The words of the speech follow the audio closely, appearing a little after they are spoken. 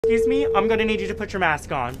Excuse me, I'm gonna need you to put your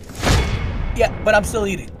mask on. Yeah, but I'm still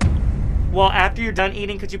eating. Well, after you're done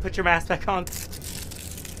eating, could you put your mask back on?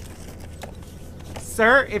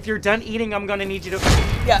 Sir, if you're done eating, I'm gonna need you to...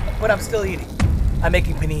 Yeah, but I'm still eating. I'm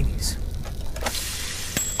making paninis.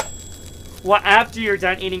 Well, after you're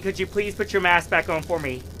done eating, could you please put your mask back on for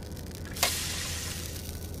me?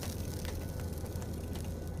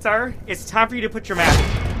 Sir, it's time for you to put your mask...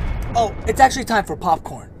 Oh, it's actually time for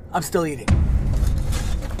popcorn. I'm still eating.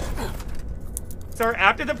 Sir,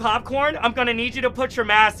 after the popcorn, I'm gonna need you to put your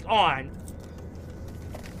mask on.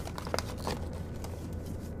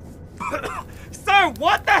 Sir,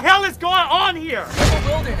 what the hell is going on here? In the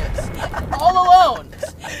wilderness. All alone.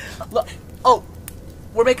 Look. Oh,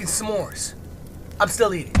 we're making s'mores. I'm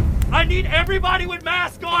still eating. I need everybody with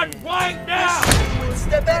masks on right now!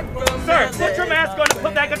 Step back from Sir, put your mask on and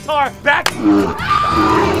put that guitar back.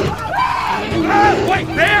 Wait,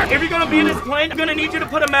 there! If you're gonna be in this plane, I'm gonna need you to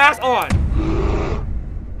put a mask on.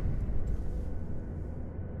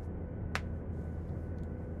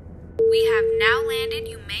 We have now landed.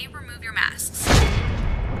 You may